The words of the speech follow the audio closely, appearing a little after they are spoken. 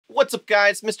What's up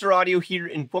guys, Mr. Audio here,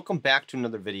 and welcome back to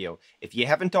another video. If you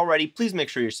haven't already, please make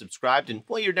sure you're subscribed, and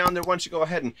while you're down there, why don't you go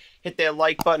ahead and hit that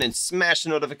like button and smash the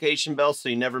notification bell so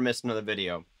you never miss another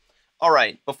video.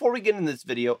 Alright, before we get into this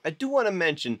video, I do want to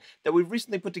mention that we've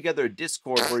recently put together a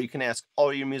Discord where you can ask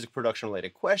all your music production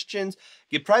related questions,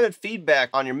 get private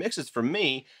feedback on your mixes from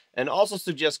me, and also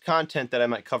suggest content that I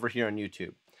might cover here on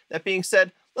YouTube. That being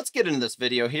said, let's get into this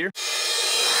video here.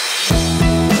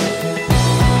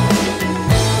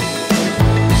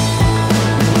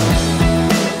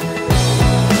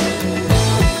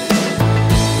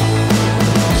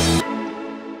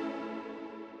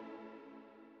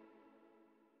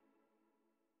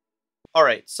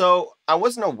 Alright, so I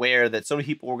wasn't aware that so many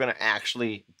people were going to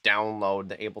actually download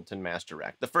the Ableton Master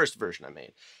Rack, the first version I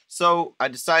made. So I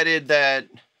decided that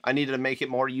I needed to make it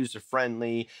more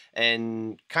user-friendly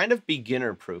and kind of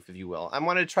beginner-proof, if you will. I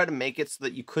wanted to try to make it so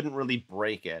that you couldn't really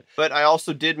break it. But I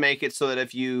also did make it so that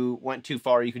if you went too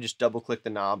far, you could just double-click the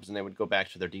knobs and they would go back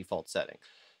to their default setting.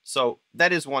 So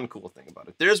that is one cool thing about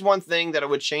it. There's one thing that I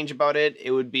would change about it.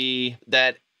 It would be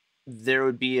that there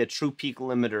would be a true peak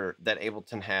limiter that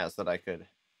Ableton has that I could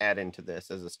add into this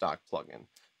as a stock plugin,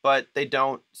 but they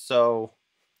don't. So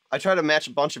I try to match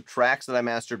a bunch of tracks that I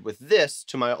mastered with this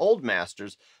to my old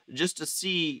masters just to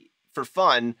see for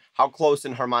fun how close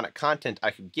in harmonic content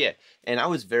I could get. And I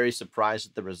was very surprised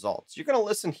at the results. You're going to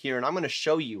listen here and I'm going to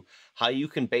show you how you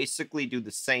can basically do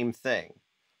the same thing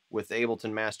with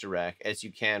Ableton Master Rack as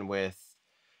you can with,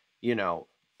 you know,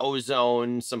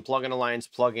 Ozone, some Plugin Alliance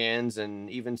plugins,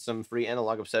 and even some free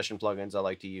Analog Obsession plugins I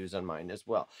like to use on mine as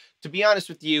well. To be honest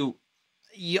with you,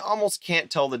 you almost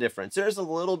can't tell the difference. There's a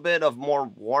little bit of more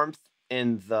warmth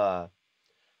in the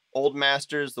old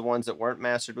masters, the ones that weren't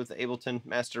mastered with the Ableton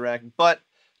Master Rack, but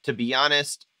to be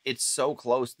honest, it's so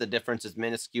close, the difference is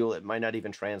minuscule, it might not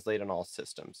even translate on all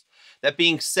systems. That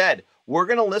being said, we're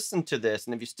going to listen to this,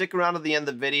 and if you stick around to the end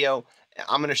of the video,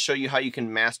 I'm going to show you how you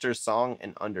can master a song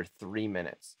in under 3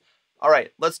 minutes.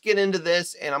 Alright, let's get into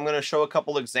this, and I'm going to show a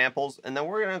couple examples, and then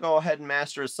we're going to go ahead and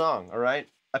master a song, alright?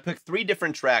 I picked 3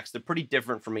 different tracks, they're pretty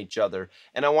different from each other,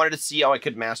 and I wanted to see how I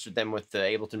could master them with the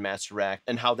Ableton Master Rack,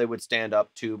 and how they would stand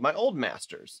up to my old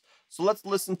masters. So let's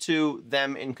listen to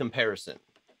them in comparison.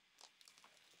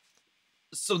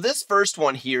 So this first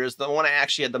one here is the one I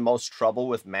actually had the most trouble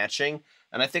with matching,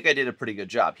 and I think I did a pretty good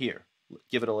job here.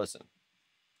 Give it a listen.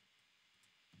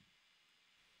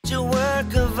 Your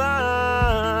work of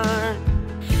art,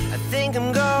 I think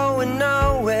I'm going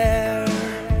nowhere.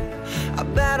 I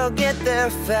bet I'll get there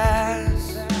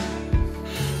fast.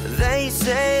 They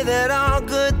say that all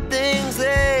good things,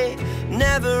 they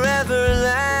never ever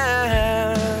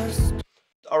last.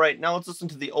 Alright, now let's listen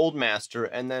to the old master,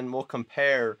 and then we'll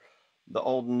compare the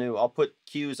old and new. I'll put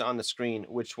cues on the screen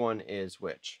which one is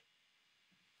which.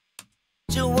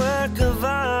 Your work of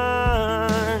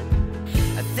art,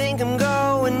 I think I'm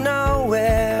going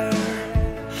nowhere.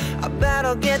 I bet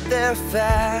I'll get there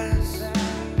fast.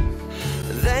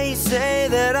 They say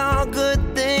that all good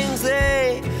things,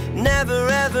 they never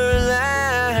ever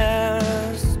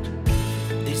last.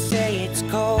 They say it's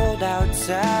cold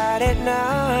outside at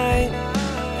night.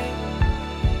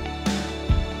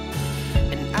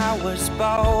 I was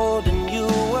bold and you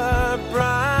were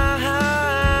bright.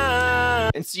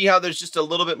 And see how there's just a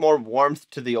little bit more warmth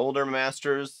to the older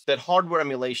masters? That hardware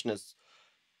emulation is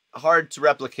hard to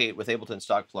replicate with Ableton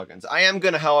stock plugins. I am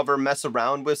going to, however, mess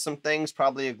around with some things,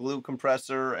 probably a glue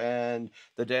compressor and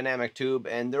the dynamic tube,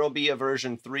 and there will be a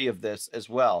version 3 of this as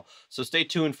well. So stay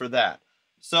tuned for that.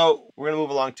 So we're going to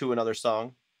move along to another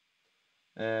song,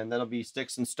 and that'll be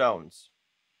Sticks and Stones.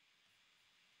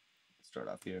 Let's start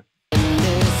off here.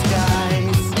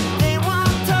 Guys, they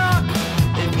won't talk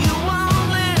if you won't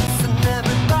listen.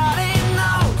 Everybody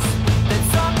knows that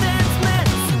something's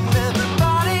missing.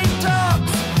 Everybody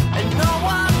talks and no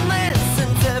one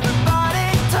listens. Everybody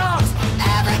talks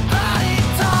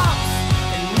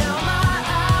and now my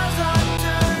eyes are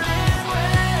turning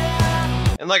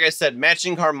red. And like I said,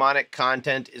 matching harmonic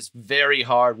content is very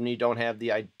hard when you don't have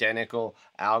the identical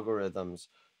algorithms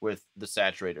with the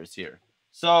saturators here.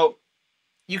 So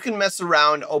you can mess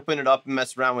around, open it up and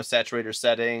mess around with saturator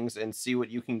settings and see what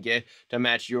you can get to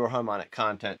match your harmonic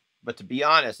content. But to be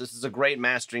honest, this is a great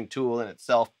mastering tool in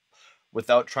itself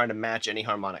without trying to match any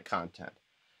harmonic content.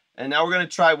 And now we're going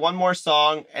to try one more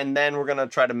song, and then we're going to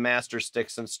try to master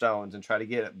Sticks and Stones and try to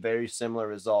get a very similar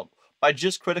result by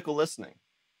just critical listening.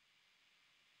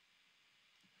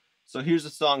 So here's the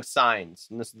song Signs,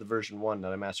 and this is the version 1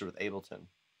 that I mastered with Ableton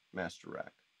Master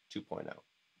Rack 2.0.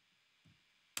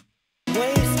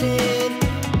 Wasted,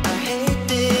 I hate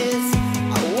this,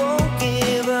 I won't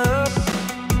give up.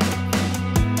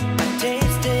 I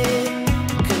tasted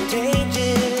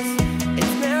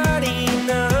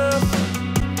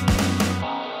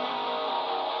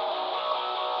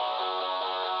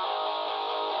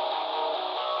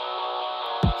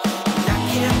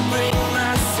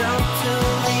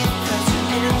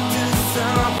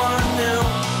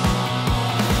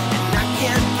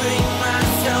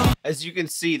As you can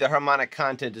see, the harmonic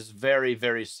content is very,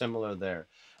 very similar there.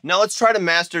 Now let's try to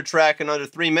master a track in under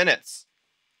 3 minutes.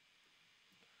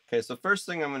 Okay, so first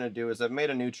thing I'm going to do is I've made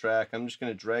a new track. I'm just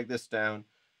going to drag this down,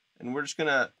 and we're just going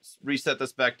to reset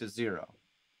this back to 0.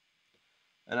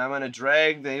 And I'm going to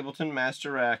drag the Ableton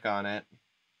Master Rack on it.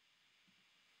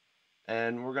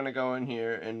 And we're going to go in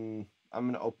here and I'm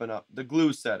going to open up the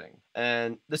glue setting.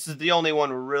 And this is the only one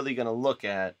we're really going to look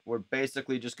at. We're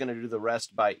basically just going to do the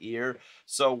rest by ear.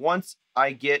 So once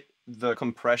I get the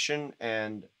compression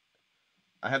and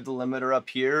I have the limiter up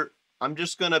here, I'm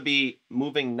just going to be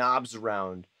moving knobs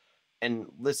around and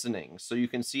listening so you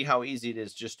can see how easy it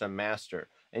is just to master.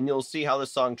 And you'll see how the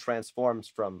song transforms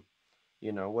from,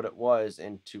 you know, what it was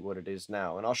into what it is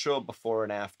now. And I'll show it before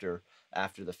and after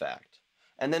the fact.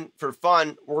 And then for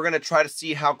fun, we're going to try to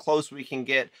see how close we can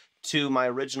get to my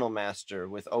original master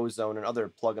with Ozone and other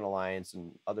plugin alliance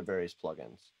and other various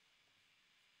plugins.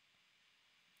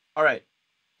 All right.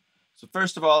 So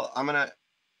first of all, I'm going to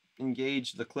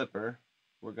engage the clipper.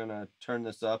 We're going to turn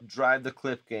this up, drive the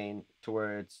clip gain to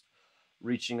where it's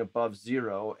reaching above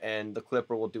 0, and the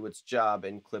clipper will do its job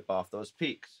and clip off those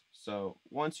peaks. So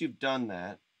once you've done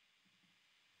that,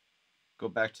 go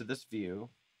back to this view.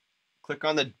 Click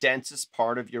on the densest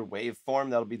part of your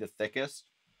waveform. That'll be the thickest.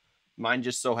 Mine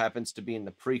just so happens to be in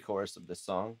the pre-chorus of this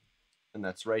song, and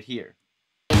that's right here.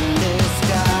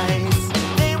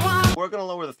 We're going to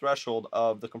lower the threshold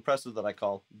of the compressor that I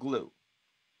call glue.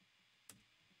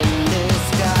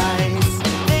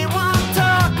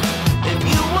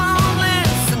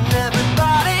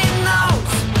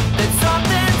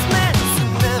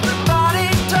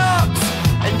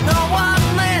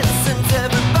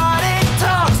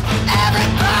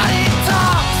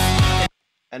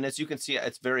 And as you can see,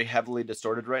 it's very heavily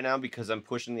distorted right now because I'm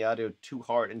pushing the audio too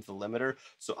hard into the limiter.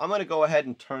 So I'm going to go ahead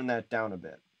and turn that down a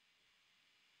bit.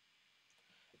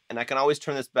 And I can always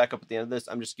turn this back up at the end of this.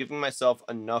 I'm just giving myself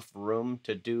enough room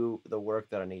to do the work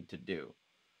that I need to do.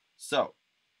 So.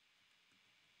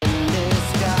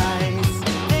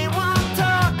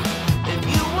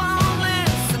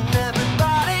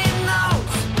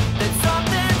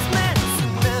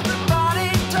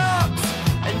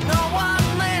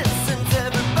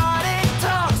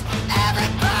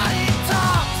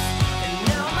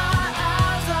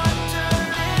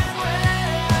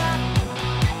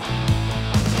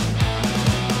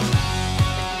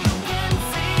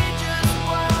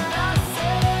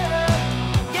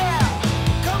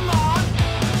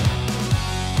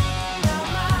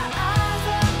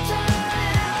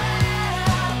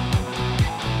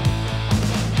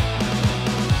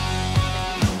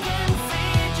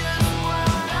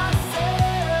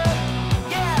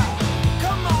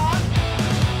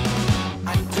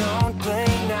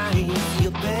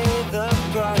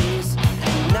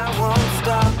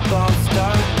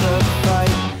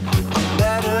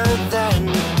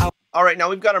 All right, now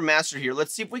we've got our master here.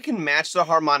 Let's see if we can match the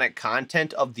harmonic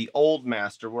content of the old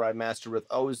master where I mastered with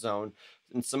Ozone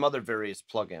and some other various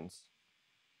plugins.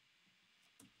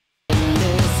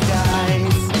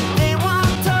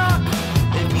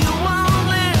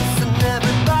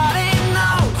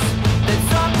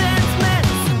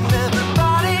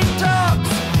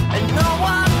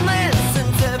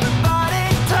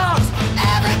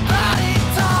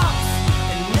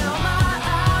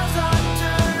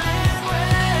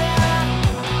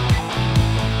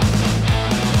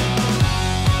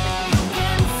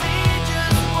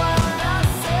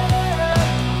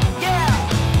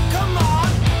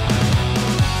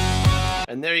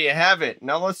 And there you have it.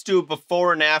 Now let's do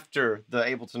before and after the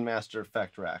Ableton Master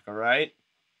Effect Rack, all right?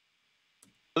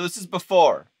 So this is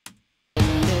before.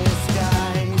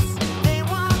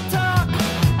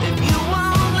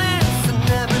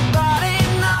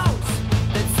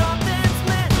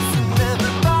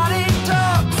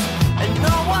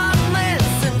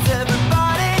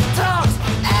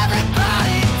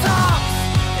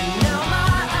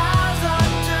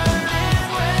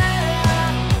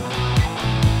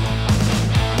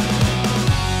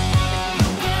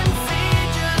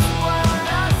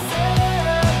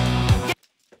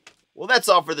 Well, that's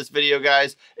all for this video,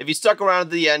 guys. If you stuck around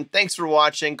to the end, thanks for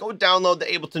watching. Go download the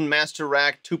Ableton Master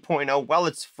Rack 2.0 while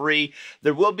it's free.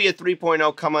 There will be a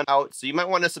 3.0 coming out, so you might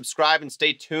want to subscribe and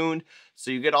stay tuned so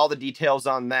you get all the details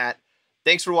on that.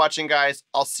 Thanks for watching, guys.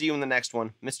 I'll see you in the next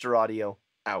one. Mr. Audio,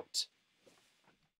 out.